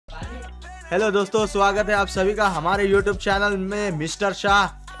Hello दोस्तों, स्वागत है आप सभी का हमारे YouTube चैनल में मिस्टर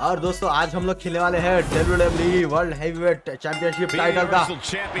शाह। और दोस्तों आज हम लोग खेलने वाले हैं WWE world heavyweight championship title का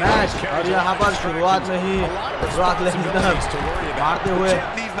मैच। और यहाँ पर शुरुआत में ही ब्रॉक लेसनर मारते हुए,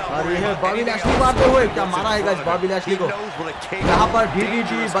 और ये बॉबी लैशली मारते हुए, क्या मारा है बॉबी लैशली को यहाँ पर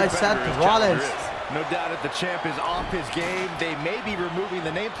DDT बाय सेथ रॉलिंस।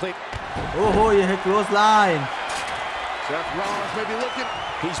 ओहो, ये है close line. Seth Rollins may be looking.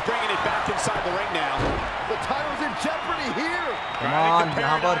 He's bringing it back inside the ring now. The title's in jeopardy here. Come on,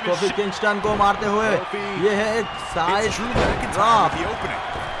 यहाँ पर कोफी किंगस्टन को मारते हुए, ये है एक साइड ड्रॉप।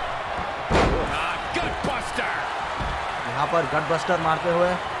 यहाँ पर गट बस्टर मारते हुए।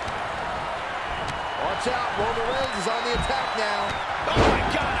 Watch out, Roman Reigns is on the attack now. Oh my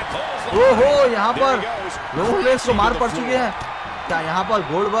God! ओहो, यहाँ पर रोमन रेंस को मार पड़ चुके हैं। क्या यहाँ पर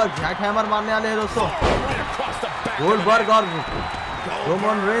गोल्डबर्ग जैक हैमर मारने वाले हैं दोस्तों? गोल्डबर्ग और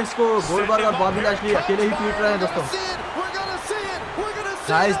रोमन रेंस को गोल्डबर्ग और बॉबी लैशली अकेले ही पीट रहे हैं दोस्तों।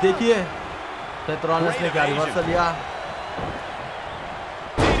 गाइस देखिए, सेथ रॉलिंस ने क्या रिवर्सल लिया।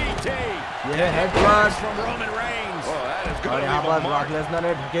 ये है हेडबट, और यहाँ पर ब्रॉक लेसनर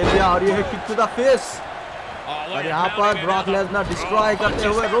ने ढकेल दिया, और ये है किक टू द फेस। और यहाँ पर ब्रॉक लेसनर डिस्ट्रॉय करते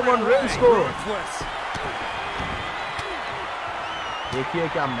हुए रोमन रेंस को। देखिए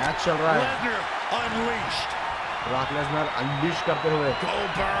क्या मैच चल रहा है। ब्रॉक लेसनर अनलीश करते हुए।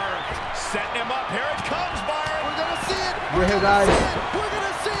 ये है गाइस,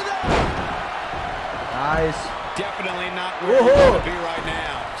 ओहो,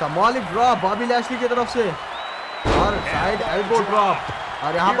 सिंबॉलिक ड्रॉप बॉबी लैशली की तरफ से, और साइड एल्बो ड्रॉप,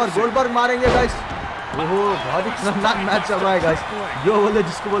 और यहाँ पर गोल्डबर्ग मारेंगे गाइस। ओहो, बहुत ही खतरनाक मैच चल रहा है गाइस। जो बोले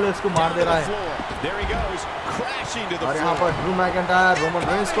जिसको बोले उसको मार दे रहा है। और यहाँ पर ड्रू मैकिंटायर रोमन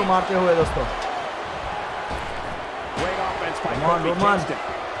रेंस को मारते हुए दोस्तों। रोमन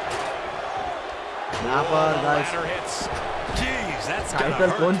यहाँ पर गाइस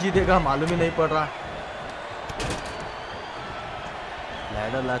टाइटल कौन जीतेगा मालूम ही नहीं पड़ रहा।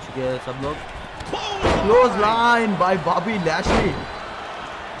 लैडर ला चुके हैं सब लोग। Close line by Bobby Lashley.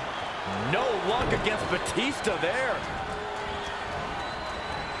 No luck against Batista there.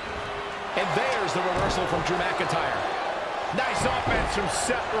 And there's the reversal from Drew McIntyre. Nice offense from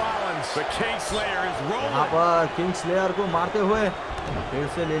Seth Rollins. The Kingslayer is rolling. यहाँ पर किंगस्लेयर को मारते हुए फिर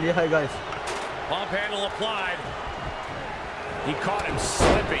से ले लिया है guys. Pump handle applied. He caught him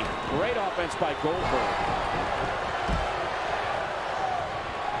slipping. Great offense by Goldberg.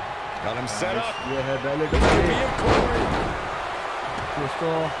 Got him set up. ये है बैलेट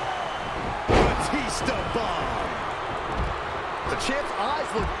दोस्तों। Batista bomb. The champ's eyes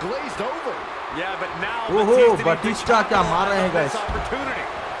look glazed over. Yeah, but now ओहो, बटिस्टा क्या मार रहे हैं गाइस।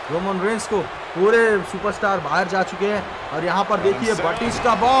 रोमन रेंस को पूरे सुपरस्टार बाहर जा चुके हैं, और यहाँ पर देखिए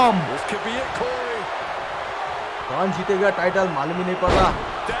बटिस्टा बॉम्ब। कौन जीतेगा टाइटल मालूम ही नहीं पड़ रहा।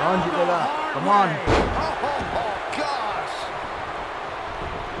 कौन जीतेगा? Come on.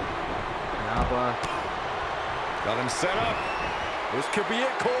 यहाँ पर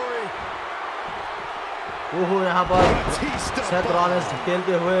ओहो, यहाँ पर सेथ रॉलिंस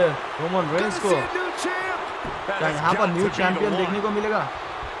खेलते हुए रोमन रेंस को। क्या यहाँ पर न्यू चैंपियन देखने को मिलेगा?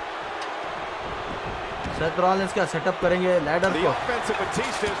 सेथ रॉलिंस क्या सेटअप करेंगे लैडर को?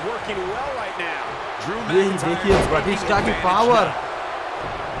 ये देखिए बटिस्टा की पावर।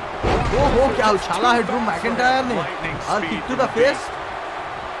 ओहो, क्या उछाला है ड्रू मैकिंटायर ने, और किक टू द फेस।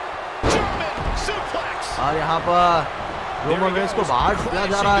 और यहाँ पर रोमन रेंस को बाहर ढुला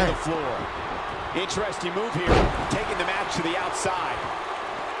जा रहा है। Interesting move here, taking the match to the outside.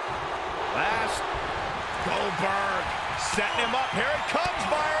 Last Goldberg setting him up. Here it comes,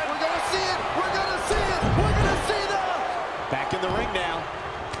 Byron. We're gonna see it. We're gonna see it. We're gonna see that. Back in the ring now.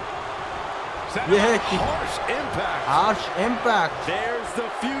 ये है harsh impact. There's the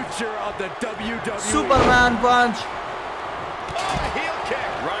future of the WWE. Superman punch. Oh, heel kick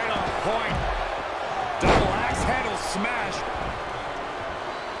right on point. Double axe handle smash.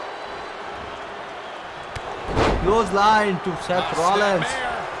 Close line to Seth Rollins.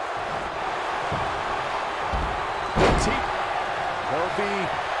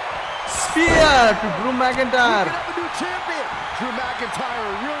 Spear to Drew McIntyre.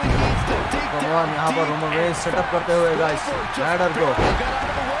 भगवान, यहाँ पर Roman Reigns setup करते हुए guys ladder को।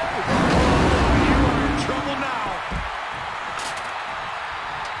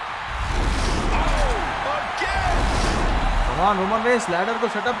 भगवान, Roman Reigns ladder को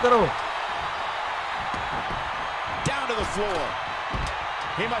setup करो। Floor.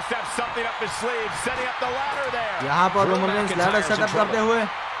 He must have something up his sleeve, setting up the ladder there. यहाँ पर रोमन रेंस लैडर सेटअप करते हुए,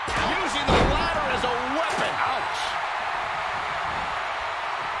 using the ladder as a weapon. Ouch.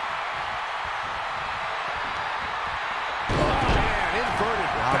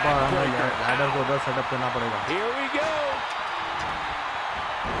 पर हमें लैडर को उधर सेटअप करना पड़ेगा। Here we go.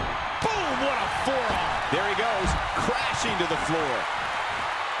 Boom! What a forearm. There he goes, crashing to the floor.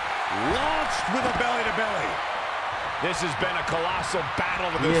 Launched with a belly to belly. This has been a colossal battle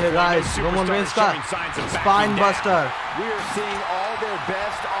with this Roman Reigns का spine buster. We are seeing all their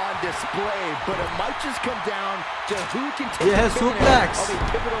best on display, but it might just come down to who can take advantage of a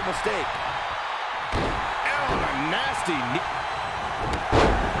pivotal mistake. Oh, a nasty knee.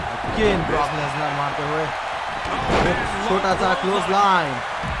 Again, Brock Lesnar मारते हुए छोटा सा close line.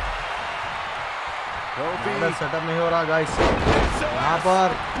 Setup नहीं हो रहा guys. यहाँ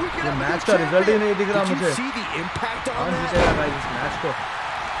पर ये मैच का रिजल्ट ही नहीं दिख रहा मुझे। कौन जीतेगा गाइस इस मैच को?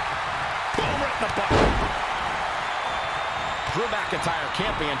 Drew McIntyre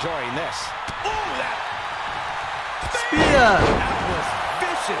can't be enjoying this. Spear. That was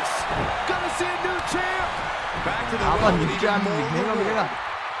vicious. Gonna see a new champ. Back to the यहाँ पर नीचे दिखने को मिलेगा।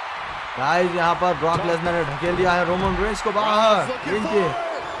 गाइस यहाँ पर ब्रॉक लेसनर ने ढकेल दिया है रोमन रेंस को बाहर।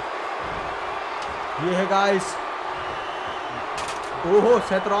 ये है गाइस। ओहो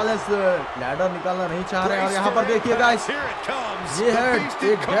सेथ रॉलिंस लैडर निकालना नहीं चाह रहे और यहाँ पर देखिए गाइस ये है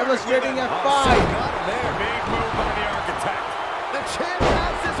एक डेवस्टेटिंग F5।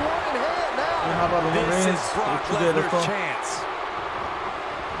 यहाँ पर रोमन रेंस चुके दोस्तों।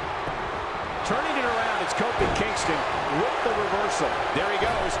 Turning it around, it's Kofi Kingston with the reversal. There he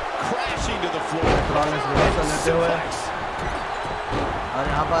goes, crashing to the floor. Rollins reversal लेते हुए और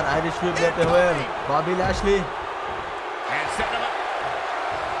यहाँ पर आयरिश व्हिप लेते हुए बॉबी लैशली।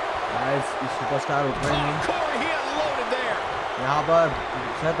 गाइस इस सुपरस्टार उठ रहे हैं। यहाँ पर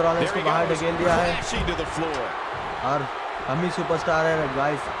सेथ रॉलिंस को बाहर ढकेल दिया है और हम ही सुपरस्टार है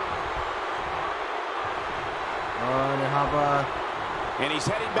गाइस। और यहाँ पर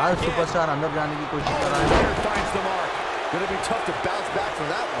हर सुपरस्टार अंदर जाने की कोशिश कर रहा है।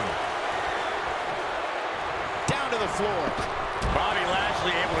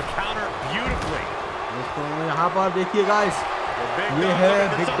 दोस्तों यहाँ पर देखिए गाइस ये है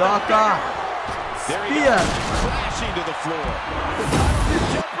बिग डॉग का स्पीयर।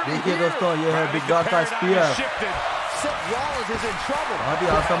 देखिए दोस्तों ये है बिग डॉग का स्पीयर। बहुत ही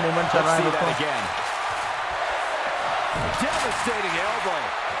awesome मोमेंट चल रहा है दोस्तों। Devastating elbow.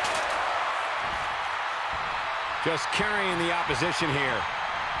 Just carrying the opposition here.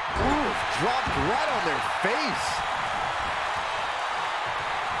 Ooh, dropped right on their face.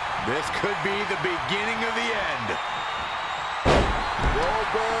 This could be the beginning of the end.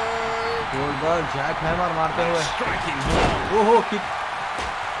 Goldberg jackhammer मारते हुए। ओहो किक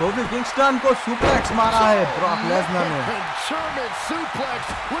कोफी किंगस्टन को सुप्लेक्स मारा है ब्रॉक लेसनर ने। German suplex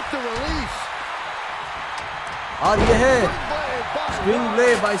with the release. और ये है स्विंग ब्ले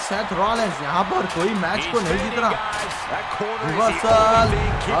बाय सेथ रॉलिंस। यहाँ पर कोई मैच को नहीं जीत रहा। रिवर्सल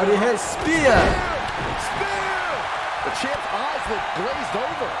और ये है spear. The champ's eyes look glazed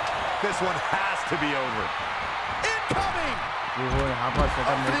over. This one has to be over. Incoming. वो यहाँ पर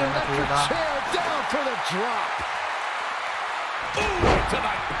सेटअप नहीं करना चाहिए था। Down for the drop. Ooh, to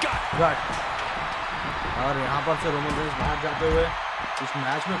the gut. और यहाँ पर से रोमन रेंस बाहर जाते हुए इस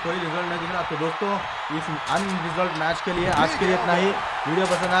मैच में कोई रिजल्ट नहीं दिख रहा। तो दोस्तों इस अनरिजल्ट मैच के लिए आज के लिए इतना ही। वीडियो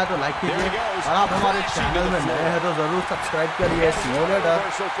पसंद आया तो लाइक कीजिए और आप हमारे चैनल में नए हैं तो जरूर सब्सक्राइब करिए। सी यू लेटर।